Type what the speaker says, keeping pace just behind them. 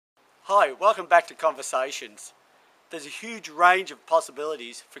Hi, welcome back to Conversations. There's a huge range of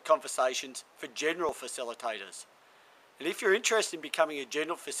possibilities for conversations for general facilitators. And if you're interested in becoming a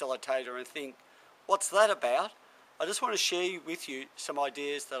general facilitator and think, what's that about? I just want to share with you some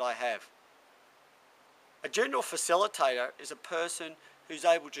ideas that I have. A general facilitator is a person who's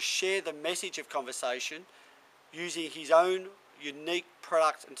able to share the message of conversation using his own unique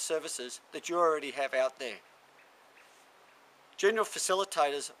products and services that you already have out there. General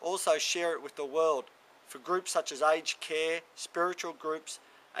facilitators also share it with the world for groups such as aged care, spiritual groups,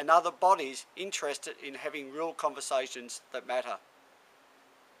 and other bodies interested in having real conversations that matter.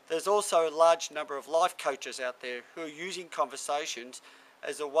 There's also a large number of life coaches out there who are using conversations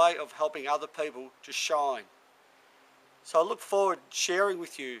as a way of helping other people to shine. So I look forward to sharing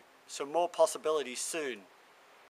with you some more possibilities soon.